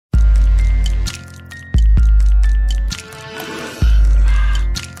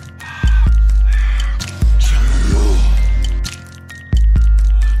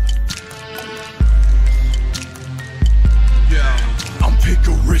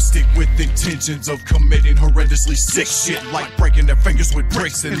twisted with intentions of committing horrendously sick shit, like breaking their fingers with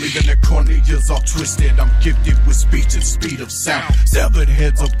bricks and leaving their corneas all twisted. I'm gifted with speech and speed of sound, severed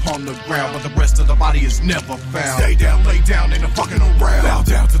heads upon the ground, but the rest of the body is never found. Stay down, lay down, ain't no fucking around. Bow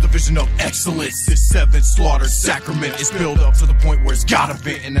down to the vision of excellence. This seventh slaughtered sacrament is built up to the point where it's gotta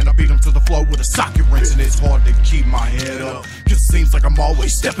vent, and then I beat them to the floor with a socket wrench, and it's hard to keep my head up, cause it seems like I'm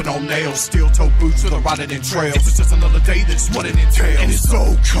always stepping on nails. Steel-toe boots with a rotted in trails. It's just another day, that's what it entails. And it's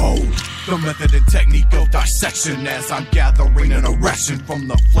so cold, the method and technique of dissection, as I'm gathering an erection from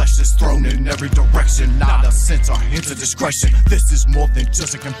the flesh that's thrown in every direction. Not a sense or hint of discretion, this is more than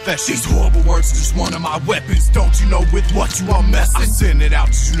just a confession. These horrible words are just one of my weapons. Don't you know with what you are messing? I send it out,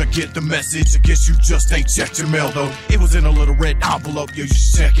 did you not get the message? I guess you just ain't checked your mail though. It was in a little red envelope, yo, you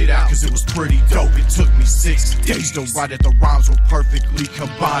should check it out, cause it was pretty dope. It took me 6 days to write it, the rhymes were perfectly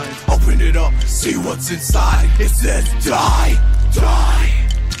combined. Open it up, see what's inside. It says die, die.